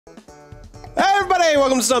everybody!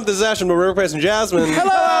 Welcome to Stumpt. This is Ashton. We're replacing Jasmine.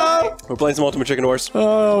 Hello! We're playing some Ultimate Chicken Horse.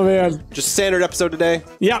 Oh, man. Just a standard episode today.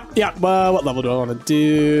 Yeah. What level do I want to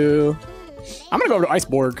do? I'm going to go over to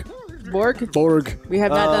Iceborg. Borg? We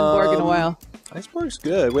have not done Borg in a while. Iceborg's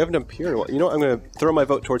good. We haven't done Pier in a while. You know what? I'm going to throw my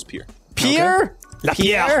vote towards Pier. Pier? La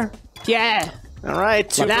Pierre. Yeah. All right,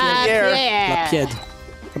 two La for the year. La Pierre.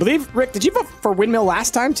 I believe, Rick, did you vote for Windmill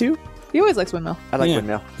last time, too? He always likes Windmill. I like Yeah.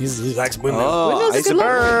 Windmill. He likes Windmill. Oh, Windmill's a good look.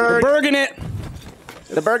 Iceberg. Berg in it.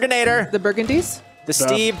 The Burgonator. The Burgundies? The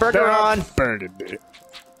Steve Bergeron. Burgundy.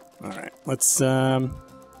 All right. Let's, Steve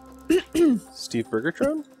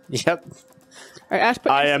Bergertron? Yep. All right, Ash,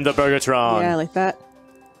 put I am the Burgertron. Yeah, like that.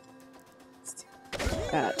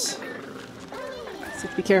 That. So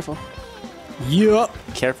be careful. Yup.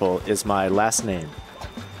 Careful is my last name.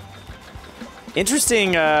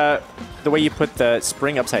 Interesting, the way you put the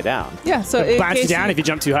spring upside down. Yeah, so It in bounce you case down if you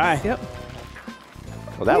jump too high. Yep.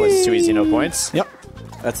 Well, that was too easy, no points. Yep.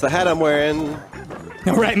 That's the hat I'm wearing.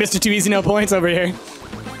 All right, Mr. Too Easy, no points over here.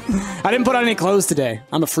 I didn't put on any clothes today.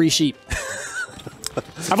 I'm a free sheep.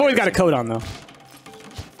 I've always got a coat on, though.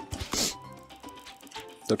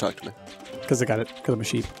 Don't talk to me. Because I'm a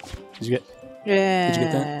sheep. Did you get... Yeah. Did you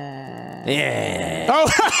get that? Yeah. Oh,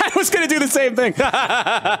 I was going to do the same thing.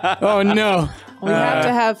 Oh, no. We have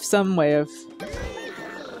to have some way of...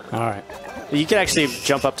 All right. You can actually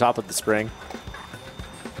jump up top of the spring.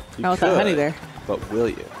 You Not with that honey could, there. But will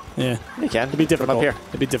you? Yeah. You can. It'd be difficult. From up here.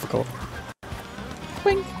 It'd be difficult.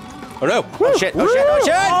 Wing. Oh no! Oh shit, oh shit, oh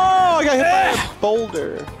shit! Oh, I got hit by a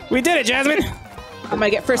boulder. We did it, Jasmine. I'm gonna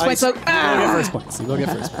get first point, so... We'll get first points. We'll get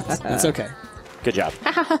first points. It's okay. Good job.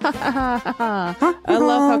 I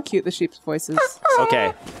love how cute the sheep's voice is.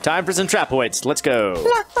 Okay, time for some trapoids. Let's go.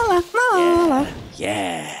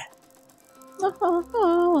 Yeah.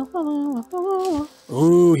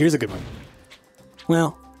 Ooh, here's a good one.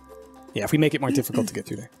 Well, yeah, if we make it more difficult to get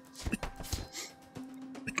through there.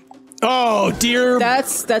 Oh, dear.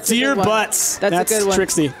 That's a dear good one. butts. That's a good one.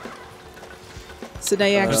 Trixie. So now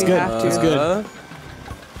you actually good. have to. That's good. Oh,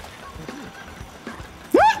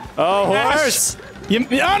 Oh horse! no!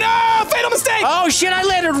 Fatal mistake! Oh shit, I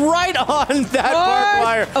landed right on that barbed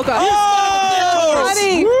wire. Oh god. Oh!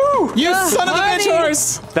 Honey! Woo! You The son of a bitch honey!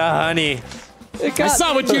 horse! The honey. I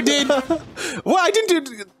saw what you did. Well, I didn't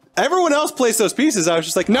do... Everyone else placed those pieces. I was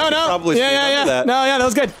just like, No. I could probably Yeah. stand up to that. No, that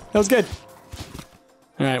was good. That was good.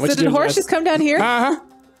 All right, what So you did doing, horse Jazz? just come down here?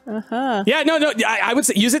 Uh-huh. Yeah, no. I would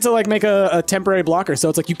say use it to like make a temporary blocker. So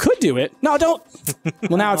it's like you could do it. No, don't.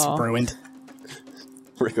 Well, now it's ruined.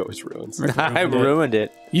 Rick always ruins. I ruined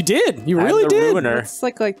it. You did. You I'm really the did. ruiner. It's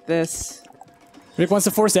like this. Rick wants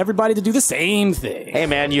to force everybody to do the same thing. Hey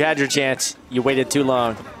man, you had your chance. You waited too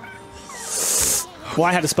long. Well,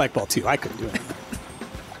 I had a spike ball too. I couldn't do it.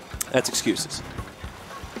 That's excuses.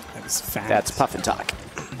 That was fast. That's puff and talk.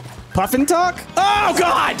 Puff and talk. Oh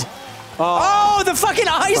God! Oh, the fucking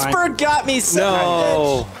iceberg got me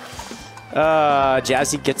so No.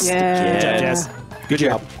 Jazzy gets Yeah. to Good job, get. Jazz. Good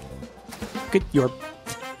job. Good. You're.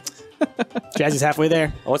 Jazz is halfway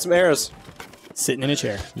there, I want some arrows. sitting in a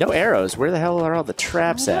chair. No arrows. Where the hell are all the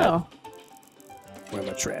traps at? Oh. Where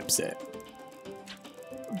the traps at?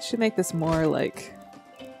 We should make this more like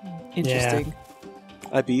interesting.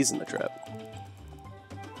 I have bees in the trap.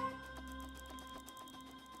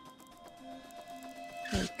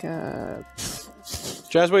 Like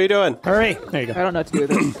Jazz, what are you doing? Hurry! There you I go. don't know what to do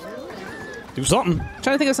with it. Do something. I'm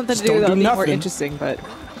trying to think of something Just to do don't that do would be more nothing. interesting, but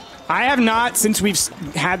I have not, since we've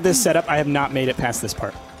had this set up, I have not made it past this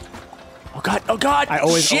part. Oh god! Oh god! I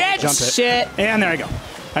always shit! overjump it. shit. And there I go.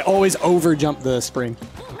 I always overjump the spring.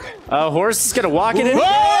 Horse is gonna walk it in.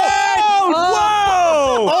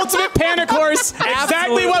 Whoa! Ultimate panic horse.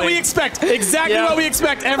 Exactly what we Absolutely. expect. Exactly Yeah. what we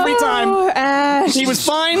expect every time. Oh, Ash. He was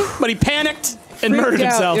fine, but he panicked and murdered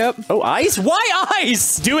Freaked out, himself. Yep. Oh, ice? Why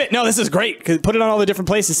ice? Do it. No, this is great. 'Cause put it on all the different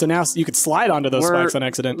places, so now you could slide onto those spikes on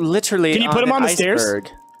accident. Literally. Can you put him on the stairs? iceberg.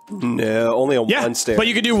 No, only on Yeah, one stair. but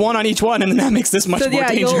you could do one on each one, and then that makes this much So more yeah,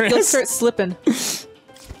 dangerous. you'll start slipping.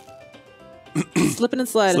 Slipping and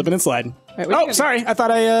sliding. Slipping and sliding. Right, what are you Oh, gonna- sorry. I thought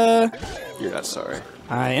You're not sorry.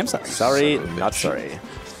 I am sorry. Sorry, Son of a not bitch. sorry.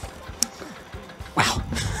 Wow.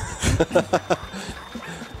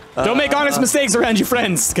 Don't make honest mistakes around your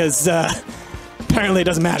friends, because apparently it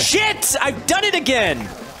doesn't matter. Shit! I've done it again!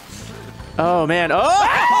 Oh man. Oh!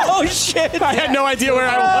 Oh shit! I had no idea where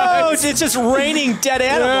I Oh, was. it's just raining dead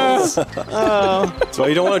animals. That's why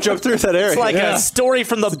you don't want to jump through that area. It's like Yeah. a story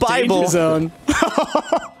from the Bible. Danger zone.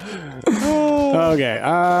 Okay.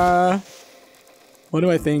 What do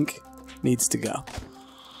I think needs to go?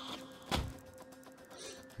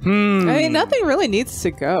 I mean, nothing really needs to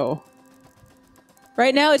go.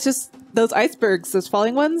 Right now, it's just those icebergs, those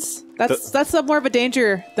falling ones. That's more of a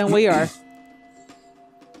danger than we are.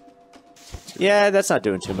 Yeah, that's not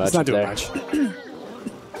doing too much. It's not doing there. much.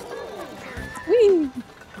 Whee!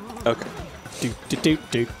 Okay.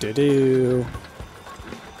 Do.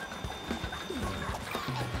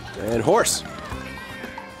 And horse.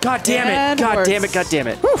 God damn it! And God horse. damn it! God damn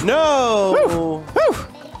it! No.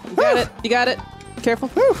 You got it. You got it. Careful.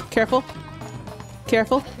 Careful.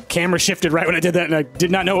 Careful. Camera shifted right when I did that, and I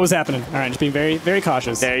did not know what was happening. All right, just being very, very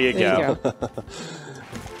cautious. There you There go. you go.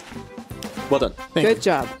 Well done. Thank Good you.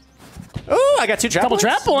 job. Ooh, I got 2 trap Couple points.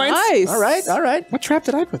 trap points. Nice. All right, all right. What trap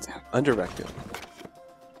did I put down? Undirected.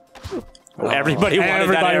 Oh, everybody wanted that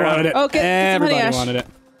Everybody arrow. wanted it. Oh, get some honey, Everybody Ash. wanted it.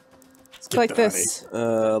 It's like this.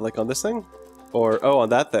 Like on this thing, or on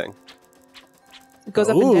that thing. It goes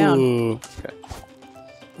up and down. Ooh. Okay.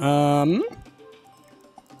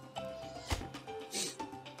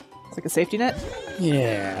 It's like a safety net.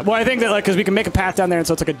 Yeah. Well, I think that because we can make a path down there, and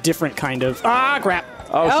so it's like a different kind of crap.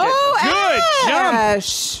 Oh, shit. Oh, Good jump.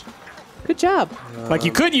 Ash! Good job. Like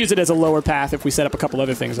you could use it as a lower path if we set up a couple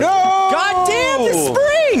other things. God damn the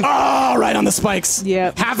spring! Oh, right on the spikes.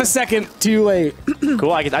 Yep. Half a second too late.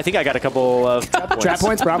 Cool. I think I got a couple of trap points. Trap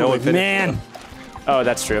points, probably. No, we finished. Man. Oh,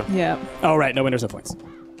 that's true. Yeah. Oh, right. No winners, no points.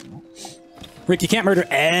 Rick, you can't murder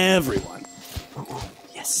everyone.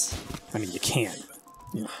 Yes. I mean, you can.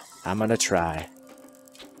 I'm gonna try.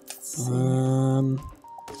 All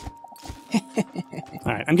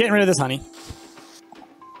right, I'm getting rid of this honey.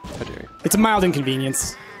 How dare you? It's a mild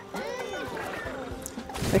inconvenience.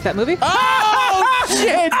 Like that movie? Oh,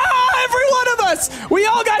 shit! Oh, every one of us! We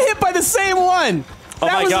all got hit by the same one! Oh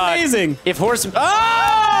That my was god. amazing! If horse.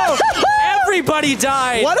 Oh! Everybody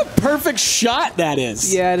died! What a perfect shot that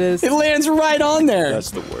is! Yeah, it is. It lands right on there.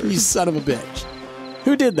 That's the worst. You son of a bitch.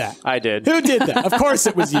 Who did that? I did. Who did that? Of course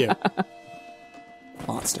it was you.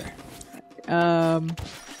 Monster.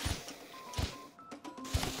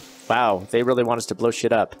 Wow, they really want us to blow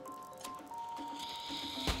shit up.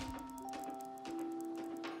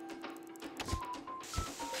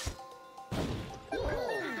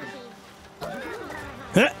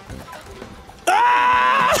 Huh?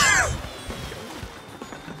 Ah!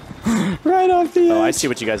 Right off the edge. Oh, I see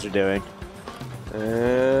what you guys are doing.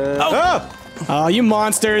 Oh, you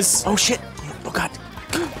monsters. Oh shit! Oh god!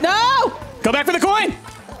 No! Go back for the coin.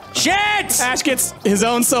 Shit! Ash gets his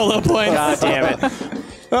own solo point. God damn it!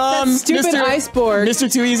 Stupid ice board.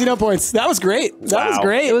 Mr. Too Easy, no points. That was great. That was Wow.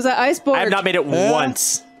 great. It was an ice board. I have not made it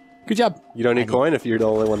once. Good job. You don't need coin if you're the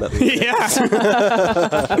only one that leaves. Yeah.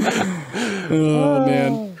 Oh,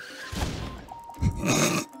 man.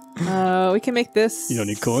 We can make this. You don't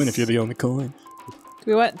need coin if you're the only coin.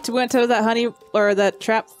 We went to that honey or that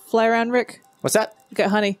trap fly around, Rick. What's that? We got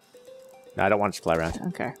honey. No, I don't want it to fly around.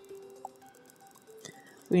 Okay.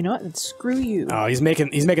 Well, you know what? Then screw you. Oh, he's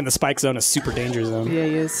making the spike zone a super danger zone. Yeah,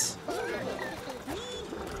 he is.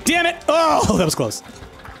 Damn it! Oh, that was close.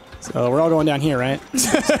 So we're all going down here, right?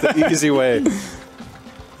 The easy way.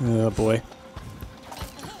 Oh boy.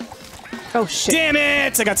 Oh shit! Damn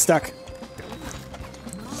it! I got stuck.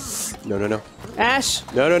 No, no, no. Ash.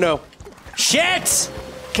 No, no, no. Shit!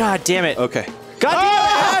 God damn it! Okay. God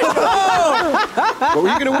damn What were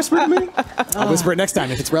you going to whisper to me? I'll whisper it next time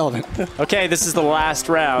if it's relevant. it! Okay, this is the last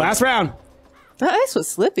round. Last round. That ice was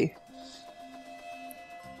slippy.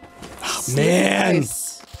 Man,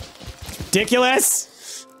 Ice.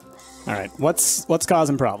 ridiculous. All right, what's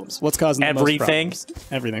causing problems? What's causing the most Everything. problems?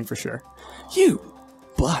 Everything for sure. You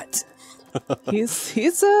butt. He's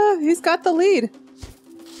got the lead.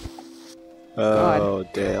 Oh,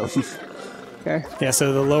 damn. Okay. Yeah,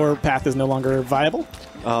 so the lower path is no longer viable.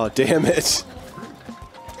 Oh, damn it.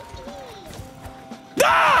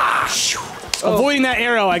 Avoiding that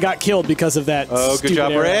arrow, I got killed because of that. Oh, good stupid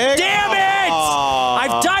job, arrow. Rick. Damn it!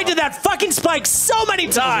 I've died to that fucking spike so many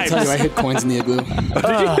times. I hit coins in the igloo.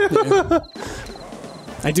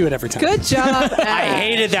 I do it every time. Good job. I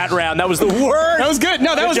hated that round. That was the worst. That was good.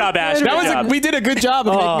 No, that Good was job, Ash. That Good was job. we did a good job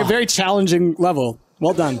of making a very challenging level.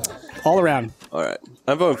 Well done, all around. All right.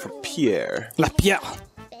 I'm voting for Pierre. La Pierre.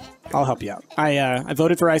 I'll help you out. I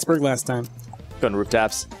voted for Iceberg last time. Going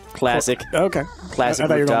rooftops. Classic. Okay. Classic I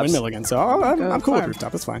thought you were going rooftops. windmill again, so I'm cool with farm.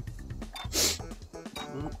 rooftop. That's fine.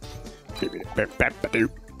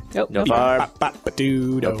 Nope. No farm.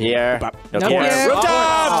 No Pierre. No No Pierre. Pierre.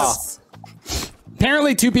 Rooftops!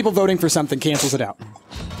 Apparently, two people voting for something cancels it out.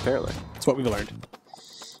 Apparently. That's what we've learned.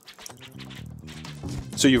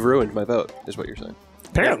 So you've ruined my vote, is what you're saying.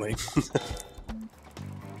 Apparently.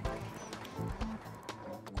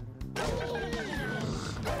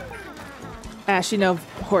 Ash, you know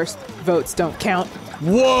horse votes don't count.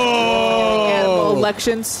 Whoa! Animal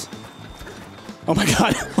elections. Oh my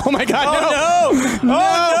god! Oh my god! Oh no! No!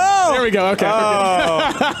 Oh no! There we go. Okay.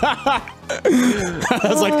 Oh. I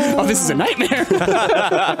was like, oh, this is a nightmare.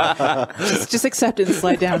 Just accept it and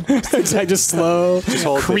slide down. I just slow,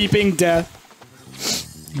 hold it. creeping death.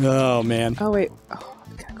 Oh man. Oh wait. Oh,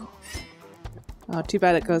 okay, cool. Oh, too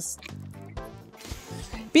bad it goes.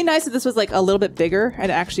 Be nice if this was like a little bit bigger and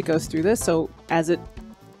it actually goes through this. So as it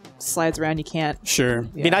slides around, you can't. Sure.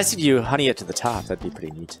 Yeah. Be nice if you honey it to the top. That'd be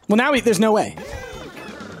pretty neat. Well, now there's no way.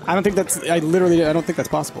 I don't think that's. I don't think that's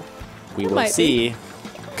possible. We will Might be. see.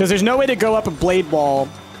 Because there's no way to go up a blade wall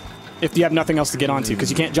if you have nothing else to get onto. Because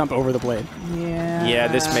you can't jump over the blade. Yeah. Yeah,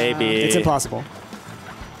 this may be. It's impossible.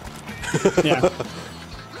 Yeah.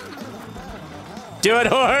 Do it,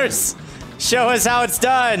 horse! Show us how it's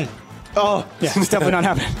done! Oh, Yeah. It's definitely not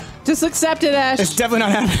happening. Just accept it, Ash. It's definitely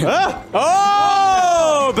not happening.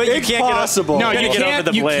 Oh! But you it's can't possible. No, Gotta you get over can't.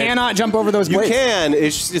 the You blade. cannot jump over those You blades. can.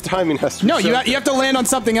 It's just the timing has to. No, be you so you have to land on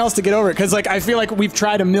something else to get over it. Because like I feel like we've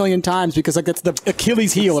tried a million times because like that's the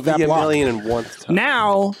Achilles heel of that a block. million and one time.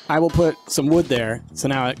 Now I will put some wood there. So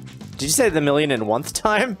now it. Did you say the million and one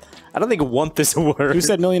time? I don't think "one" is a word. Who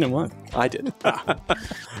said million and one? I did.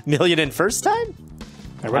 million and first time?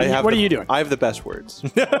 What are you doing? I have the best words.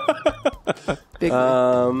 Big.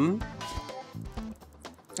 Um,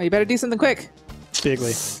 Oh, you better do something quick.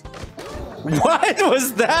 Bigly. What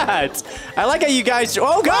was that? I like how you guys.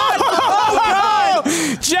 Oh god! Oh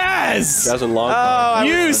god! Jazz! that was a long. Oh, I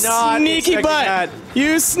You was not sneaky expecting butt! that.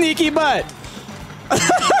 You sneaky butt!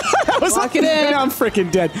 That was Lock it in. I'm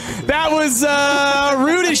freaking dead. That was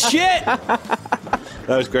rude as shit. that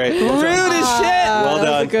was great. Rude as shit. Well That was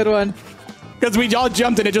done. a good one. Because we all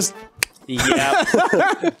jumped and it just Yeah.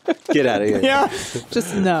 Get out of here. yeah.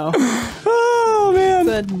 Just no. Oh man.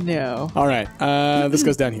 The no. All right. This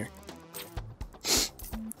goes down here.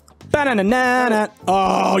 Ba-na-na-na-na.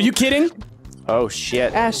 Oh, you kidding? Oh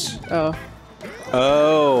shit. Ash. Oh.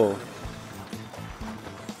 Oh.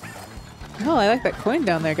 Oh, I like that coin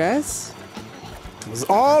down there, guys. It was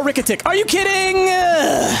all Ricketic. Are you kidding?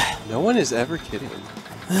 No one is ever kidding.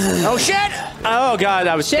 Oh shit! Oh god,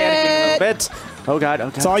 I was Shit. panicking a little bit. Oh god, oh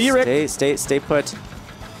god. It's all you, Rick. Stay put.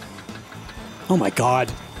 Oh my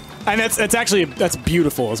god. And that's actually that's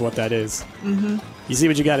beautiful, is what that is. Mm-hmm. You see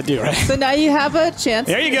what you got to do, right? So now you have a chance.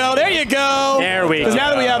 There you go. There you go. There we Because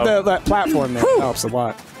now that we have go. that platform there, it helps a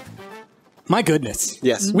lot. My goodness.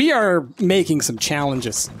 Yes. We are making some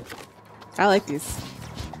challenges. I like these.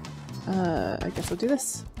 I guess we'll do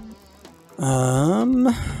this.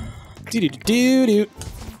 Do.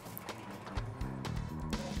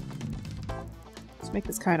 Let's make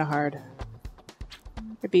this kind of hard.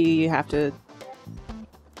 Maybe you have to.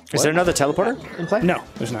 Is there another teleporter in play? No,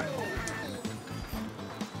 there's not.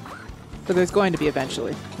 But there's going to be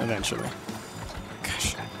eventually. Eventually.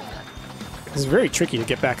 Gosh. This is very tricky to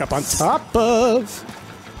get back up on top of.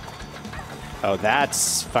 Oh,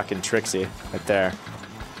 that's fucking tricksy right there.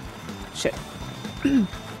 Shit.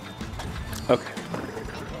 Okay.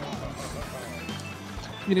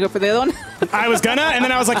 You gonna go for the other one? I was gonna, and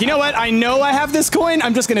then I was like, you know what? I know I have this coin.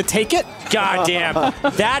 I'm just gonna take it. God damn.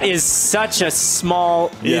 That is such a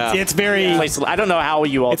small Yeah. It's very place. I don't know how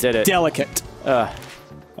you all did it. delicate.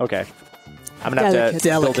 Okay. I'm gonna have Delicate. to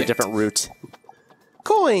build a Delicate. different route.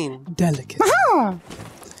 Coin. Delicate.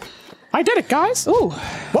 I did it, guys. Ooh.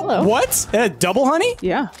 What? What? Double honey?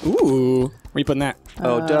 Yeah. Ooh. Where you putting that?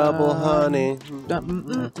 Oh, double honey.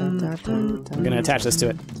 I'm gonna attach this to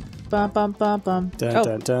it. Bum, bum, bum, bum. Dun, Oh,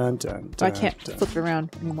 dun, dun, dun, I dun, can't dun. flip it around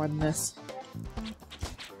any more than this.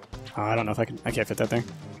 Oh, I don't know if I can. I can't fit that thing.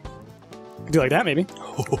 I can do like that, maybe.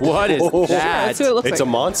 What is Oh. that? That's what it looks It's like. a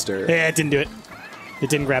monster. Yeah, it didn't do it. It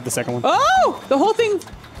didn't grab the second one. Oh! The whole thing.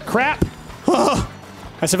 Crap!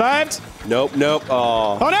 I survived. Nope. Nope.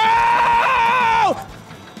 Oh. Oh no!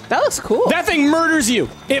 That looks cool. That thing murders you.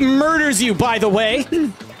 It murders you, by the way.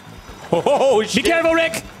 Oh, Be shit. careful,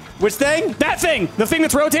 Rick. Which thing? That thing, the thing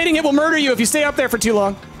that's rotating, it will murder you if you stay up there for too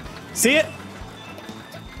long. See it?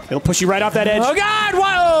 It'll push you right off that edge. Oh god!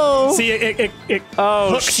 Whoa! See, it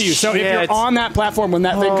Oh, hooks you. So if shit. you're on that platform when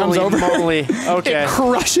that thing comes Holy over, moly. Okay. it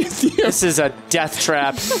crushes you. This is a death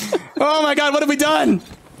trap. Oh my god, what have we done?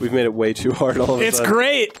 We've made it way too hard all of a It's sudden.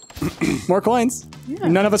 great. More coins. Yeah.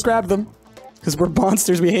 None of us grabbed them because we're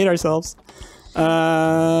monsters. We hate ourselves.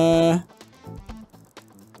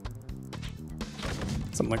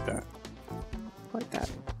 Something like that. Like that.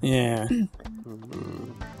 Yeah. You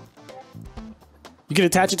could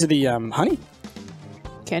attach it to the honey.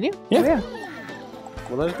 Can you? Yeah. Oh, yeah.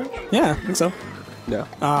 Will that finish? Yeah, I think so. No.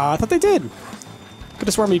 I thought they did. Could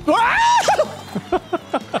have sworn me. Ah! Oh.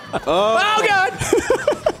 Oh god!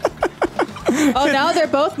 Oh, now they're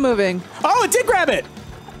both moving. Oh, it did grab it.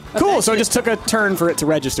 Cool. So it Okay. just took a turn for it to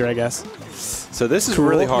register, I guess. So this is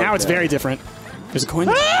really hard. Now it's very different. There's a coin.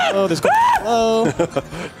 Oh, there's a coin. Oh.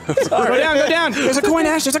 Go down, go down. There's a coin,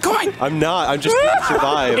 Ash. There's a coin. I'm not. I'm just trying to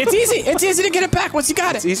survive. It's easy. It's easy to get it back once you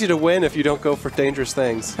got It's it. easy to win if you don't go for dangerous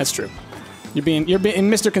things. That's true. You're being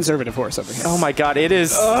Mr. Conservative Horse over here. Oh my god, it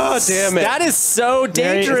is. Oh, damn it. That is so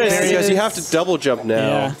dangerous. very- Because you have to double jump now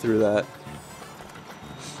Yeah. through that.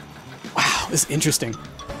 Wow, this is interesting.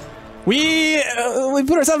 We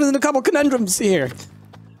put ourselves in a couple conundrums here.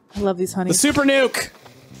 I love these The honeys. super nuke.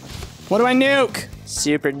 What do I nuke?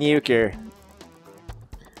 Super nuker. I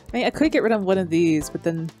mean, I could get rid of one of these, but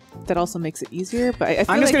then that also makes it easier. But I feel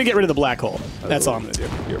I'm just like gonna get rid of the black hole. That's all I'm gonna do.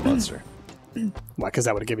 You're a monster. Why? Because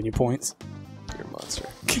that would have given you points. You're a monster.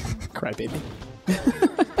 Cry baby.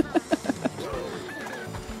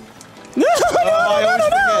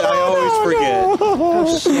 I always forget.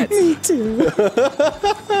 oh shit. Me too.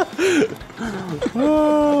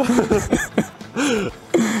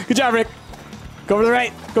 Good job, Rick. Go over to the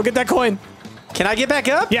right. Go get that coin. Can I get back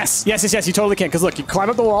up? Yes, yes, yes, yes. You totally can. Because look, you climb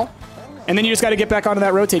up the wall, and then you just got to get back onto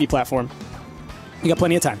that rotating platform. You got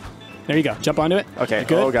plenty of time. There you go. Jump onto it. Okay.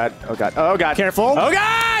 Good. Oh god. Oh god. Oh god. Careful. Oh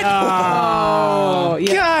god! Oh,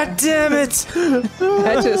 yeah. God damn it!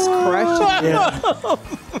 That just crushed it.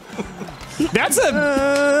 That's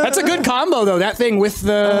a good combo though. That thing with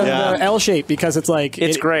the L shape, because it's like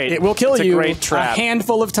It's great. It will kill It's a you great trap. a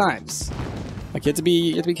handful of times. Like you have to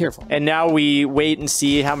be careful. And now we wait and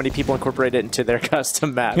see how many people incorporate it into their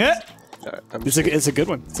custom maps. Yeah. All right, I'm It's a good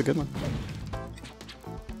one. It's a good one.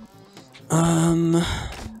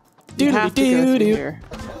 You have to go through here.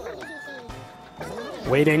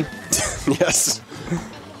 Waiting. yes.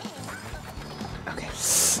 Okay.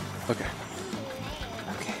 Okay.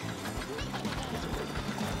 Okay.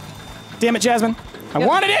 Damn it, Jasmine. I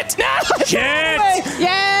wanted it. No. Shit.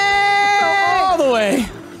 Yay! All the way.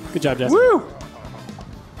 Good job, Jasmine. Woo!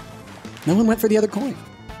 No one went for the other coin.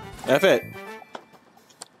 F it.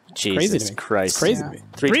 Jesus Crazy to me. Christ. It's crazy Yeah. to me.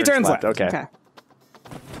 Three turns left. Okay. Okay.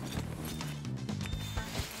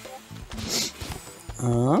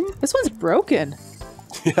 This one's broken.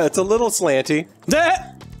 Yeah, it's a little slanty. It's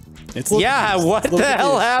a little- Yeah, what it's a the little hell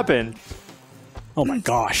confused. happened? Oh my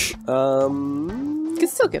gosh. You can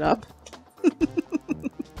still get up.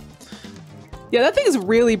 Yeah, that thing is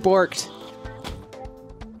really borked.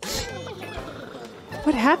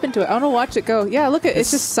 What happened to it? I want to watch it go. Yeah, look at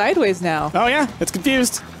it's just sideways now. Oh yeah, it's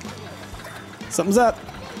confused. Something's up.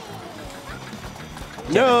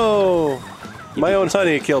 No! My own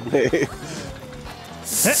honey killed me.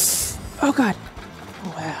 Oh god.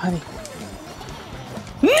 Oh wow, honey.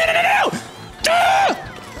 No!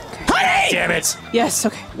 Honey! Damn it! Yes.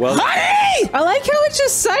 Okay. Well, Honey! I like how it's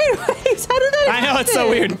just sideways. How did that? I know, it's so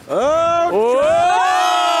weird. oh,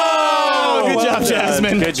 Oh, good well job, done.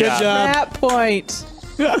 Jasmine. Good job. That point.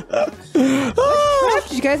 What trap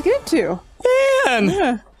did you guys get into? Man!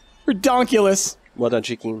 Yeah. Redonkulous. well done,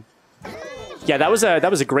 Chiquine. Yeah, that was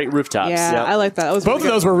a great rooftop. Yeah, Yeah. I like that. That was Both really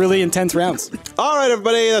of those were really intense rounds. All right,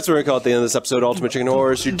 everybody, that's what we're going to call it at the end of this episode, Ultimate Chicken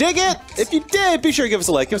Horse. You dig it? If you did, be sure to give us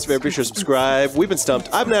a like, give us a favorite, be sure to subscribe. We've been Stumped.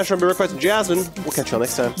 I've been Ash, I'm requesting Jasmine. We'll catch y'all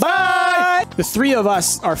next time. Bye! The three of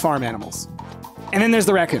us are farm animals. And then there's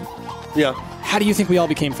the raccoon. Yeah. How do you think we all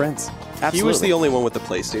became friends? Absolutely. He was the only one with the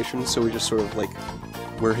PlayStation, so we just sort of like,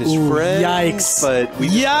 we're his friends. Yikes. But we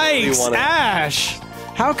Yikes, wanna, Ash!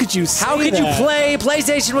 How could you say How could you that? play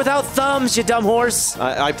PlayStation without thumbs, you dumb horse?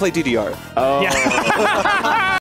 I play DDR. Yeah.